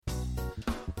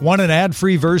Want an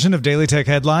ad-free version of Daily Tech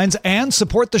Headlines and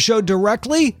support the show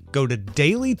directly? Go to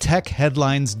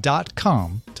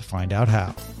dailytechheadlines.com to find out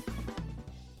how.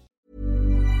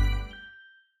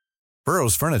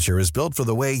 Burrow's furniture is built for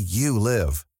the way you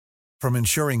live. From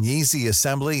ensuring easy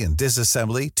assembly and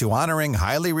disassembly to honoring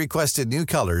highly requested new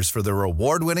colors for their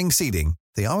award-winning seating,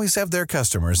 they always have their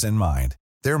customers in mind.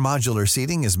 Their modular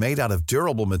seating is made out of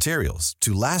durable materials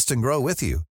to last and grow with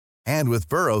you. And with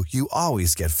Burrow, you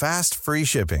always get fast, free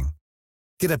shipping.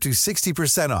 Get up to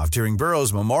 60% off during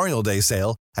Burrow's Memorial Day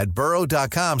sale at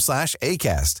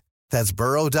burrow.com/ACAST. That's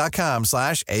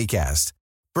burrow.com/ACAST.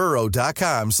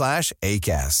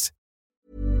 burrow.com/ACAST.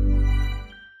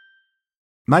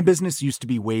 My business used to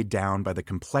be weighed down by the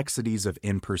complexities of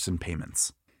in-person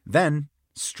payments. Then,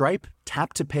 Stripe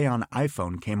Tap to Pay on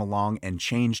iPhone came along and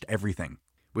changed everything.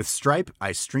 With Stripe,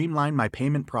 I streamlined my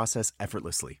payment process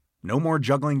effortlessly. No more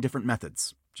juggling different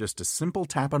methods. Just a simple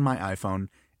tap on my iPhone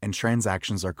and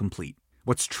transactions are complete.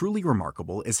 What's truly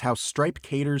remarkable is how Stripe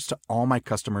caters to all my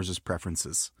customers'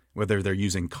 preferences. Whether they're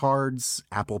using cards,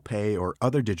 Apple Pay, or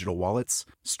other digital wallets,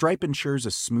 Stripe ensures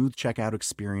a smooth checkout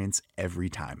experience every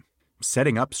time.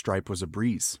 Setting up Stripe was a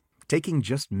breeze, taking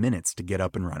just minutes to get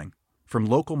up and running. From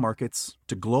local markets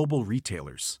to global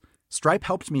retailers, Stripe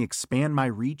helped me expand my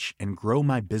reach and grow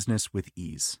my business with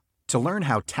ease. To learn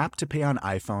how Tap to Pay on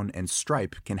iPhone and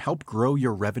Stripe can help grow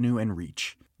your revenue and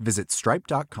reach, visit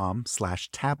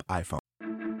stripe.com/tapiphone.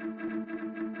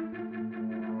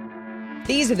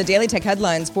 These are the Daily Tech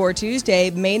Headlines for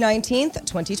Tuesday, May 19th,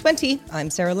 2020. I'm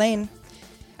Sarah Lane.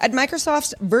 At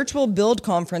Microsoft's Virtual Build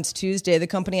Conference Tuesday, the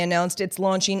company announced it's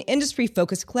launching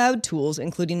industry-focused cloud tools,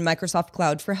 including Microsoft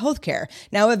Cloud for Healthcare,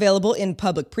 now available in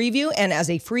public preview and as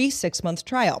a free 6-month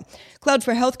trial. Cloud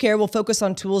for Healthcare will focus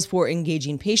on tools for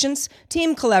engaging patients,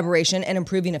 team collaboration, and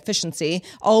improving efficiency,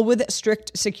 all with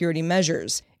strict security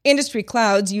measures. Industry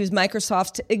clouds use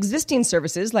Microsoft's existing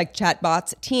services like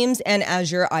chatbots, Teams, and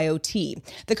Azure IoT.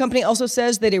 The company also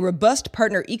says that a robust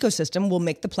partner ecosystem will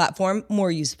make the platform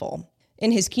more useful.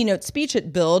 In his keynote speech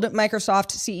at Build, Microsoft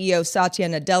CEO Satya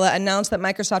Nadella announced that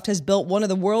Microsoft has built one of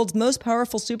the world's most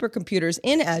powerful supercomputers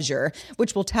in Azure,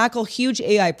 which will tackle huge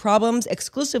AI problems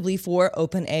exclusively for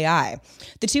OpenAI.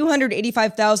 The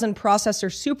 285,000 processor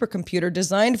supercomputer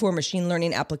designed for machine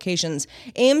learning applications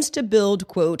aims to build,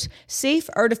 quote, safe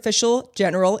artificial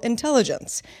general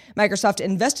intelligence. Microsoft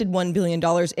invested $1 billion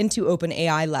into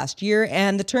OpenAI last year,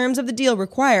 and the terms of the deal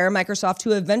require Microsoft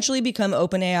to eventually become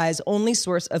OpenAI's only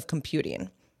source of computing.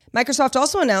 Microsoft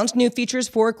also announced new features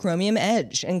for Chromium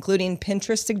Edge, including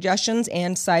Pinterest suggestions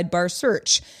and sidebar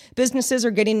search. Businesses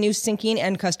are getting new syncing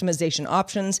and customization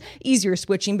options, easier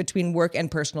switching between work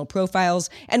and personal profiles,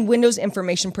 and Windows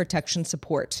information protection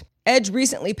support. Edge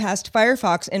recently passed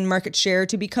Firefox in market share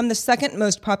to become the second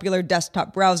most popular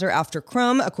desktop browser after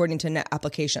Chrome, according to Net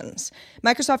Applications.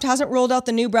 Microsoft hasn't rolled out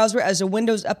the new browser as a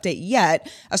Windows update yet.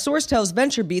 A source tells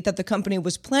VentureBeat that the company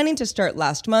was planning to start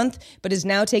last month, but is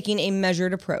now taking a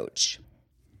measured approach.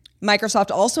 Microsoft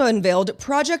also unveiled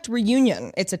Project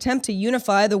Reunion, its attempt to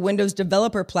unify the Windows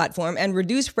developer platform and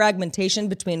reduce fragmentation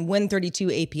between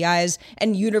Win32 APIs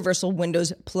and Universal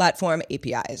Windows Platform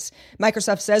APIs.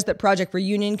 Microsoft says that Project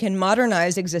Reunion can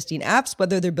modernize existing apps,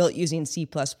 whether they're built using C++,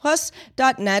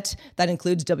 .NET, that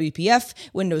includes WPF,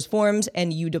 Windows Forms,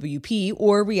 and UWP,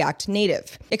 or React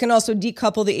Native. It can also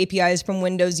decouple the APIs from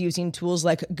Windows using tools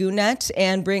like GUNet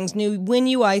and brings new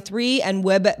WinUI 3 and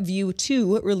WebView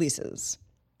 2 releases.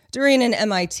 During an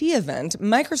MIT event,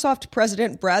 Microsoft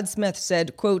President Brad Smith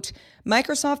said, quote,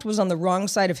 Microsoft was on the wrong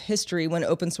side of history when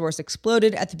open source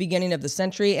exploded at the beginning of the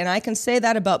century, and I can say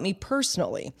that about me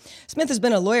personally. Smith has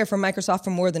been a lawyer for Microsoft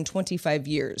for more than 25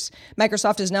 years.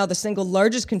 Microsoft is now the single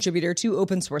largest contributor to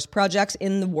open source projects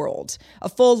in the world. A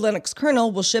full Linux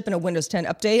kernel will ship in a Windows 10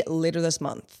 update later this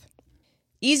month.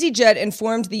 EasyJet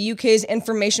informed the UK's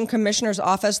Information Commissioner's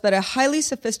Office that a highly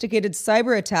sophisticated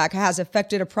cyber attack has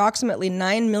affected approximately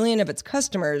 9 million of its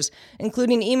customers,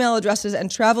 including email addresses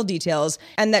and travel details,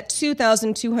 and that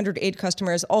 2,208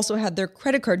 customers also had their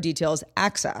credit card details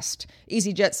accessed.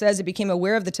 EasyJet says it became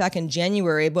aware of the attack in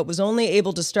January, but was only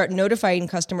able to start notifying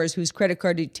customers whose credit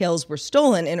card details were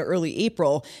stolen in early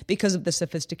April because of the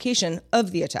sophistication of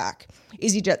the attack.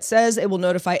 EasyJet says it will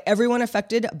notify everyone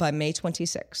affected by May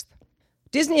 26th.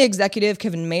 Disney executive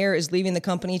Kevin Mayer is leaving the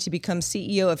company to become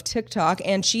CEO of TikTok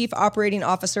and Chief Operating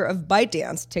Officer of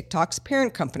ByteDance, TikTok's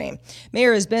parent company.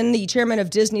 Mayer has been the chairman of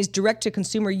Disney's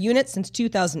direct-to-consumer unit since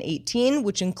 2018,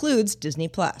 which includes Disney+.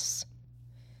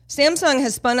 Samsung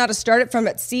has spun out a startup from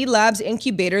its Seed Labs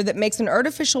incubator that makes an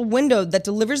artificial window that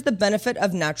delivers the benefit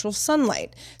of natural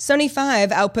sunlight. Sunny 5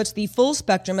 outputs the full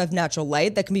spectrum of natural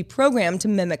light that can be programmed to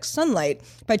mimic sunlight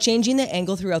by changing the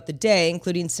angle throughout the day,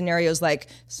 including scenarios like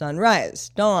sunrise,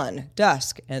 dawn,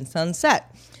 dusk, and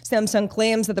sunset. Samsung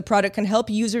claims that the product can help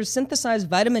users synthesize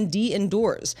vitamin D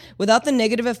indoors without the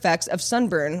negative effects of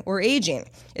sunburn or aging.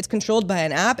 It's controlled by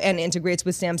an app and integrates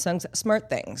with Samsung's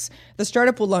SmartThings. The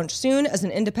startup will launch soon as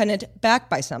an independent backed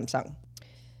by Samsung.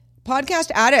 Podcast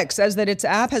Addict says that its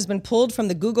app has been pulled from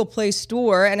the Google Play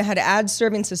Store and had ad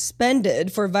serving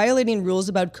suspended for violating rules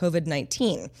about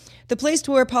COVID-19. The Play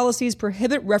Store policies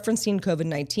prohibit referencing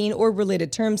COVID-19 or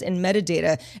related terms in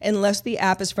metadata unless the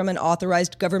app is from an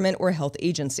authorized government or health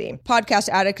agency. Podcast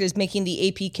Addict is making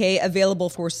the APK available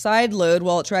for sideload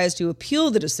while it tries to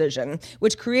appeal the decision,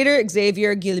 which creator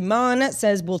Xavier Guillemon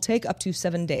says will take up to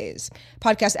 7 days.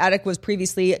 Podcast Addict was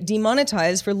previously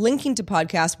demonetized for linking to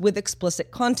podcasts with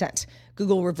explicit content.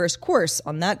 Google reversed course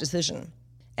on that decision.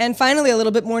 And finally, a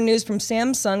little bit more news from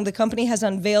Samsung. The company has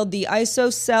unveiled the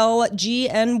ISOCELL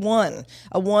GN1,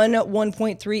 a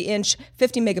 1.3-inch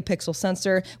 50-megapixel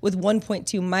sensor with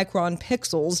 1.2 micron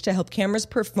pixels to help cameras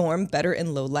perform better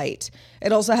in low light.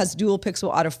 It also has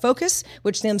dual-pixel autofocus,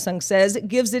 which Samsung says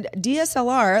gives it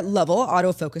DSLR-level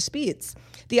autofocus speeds.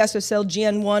 The ISOCELL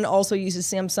GN1 also uses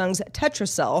Samsung's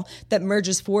TetraCell that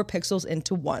merges 4 pixels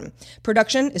into 1.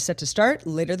 Production is set to start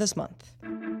later this month.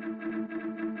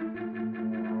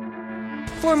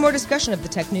 For more discussion of the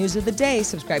tech news of the day,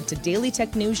 subscribe to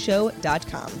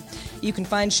dailytechnewsshow.com. You can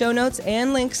find show notes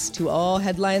and links to all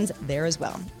headlines there as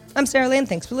well. I'm Sarah Lane.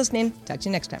 Thanks for listening. Talk to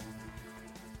you next time.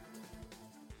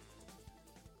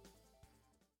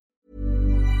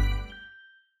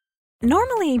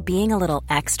 Normally, being a little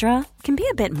extra can be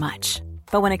a bit much.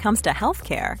 But when it comes to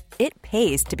healthcare, it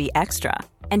pays to be extra.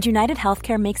 And United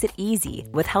Healthcare makes it easy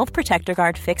with Health Protector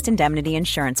Guard fixed indemnity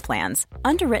insurance plans.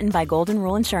 Underwritten by Golden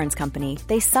Rule Insurance Company,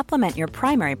 they supplement your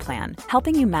primary plan,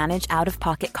 helping you manage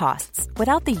out-of-pocket costs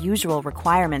without the usual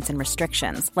requirements and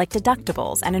restrictions like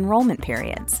deductibles and enrollment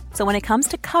periods. So when it comes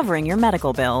to covering your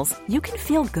medical bills, you can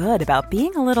feel good about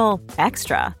being a little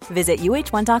extra. Visit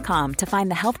uh1.com to find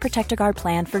the Health Protector Guard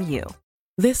plan for you.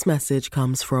 This message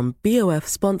comes from BOF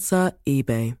sponsor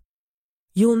eBay.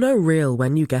 You'll know real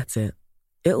when you get it.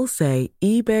 It'll say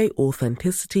eBay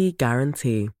Authenticity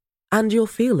Guarantee. And you'll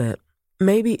feel it.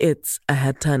 Maybe it's a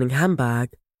head-turning handbag,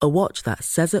 a watch that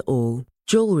says it all,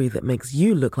 jewelry that makes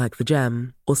you look like the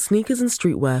gem, or sneakers and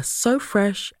streetwear so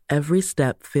fresh every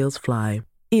step feels fly.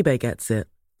 eBay gets it.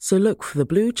 So look for the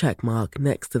blue check mark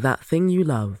next to that thing you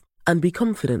love. And be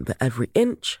confident that every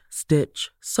inch,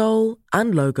 stitch, sole,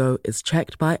 and logo is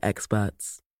checked by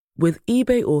experts. With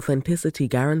eBay Authenticity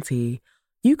Guarantee,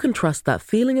 you can trust that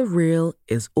feeling of real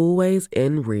is always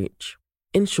in reach.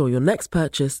 Ensure your next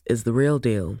purchase is the real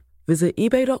deal. Visit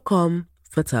ebay.com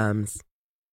for terms.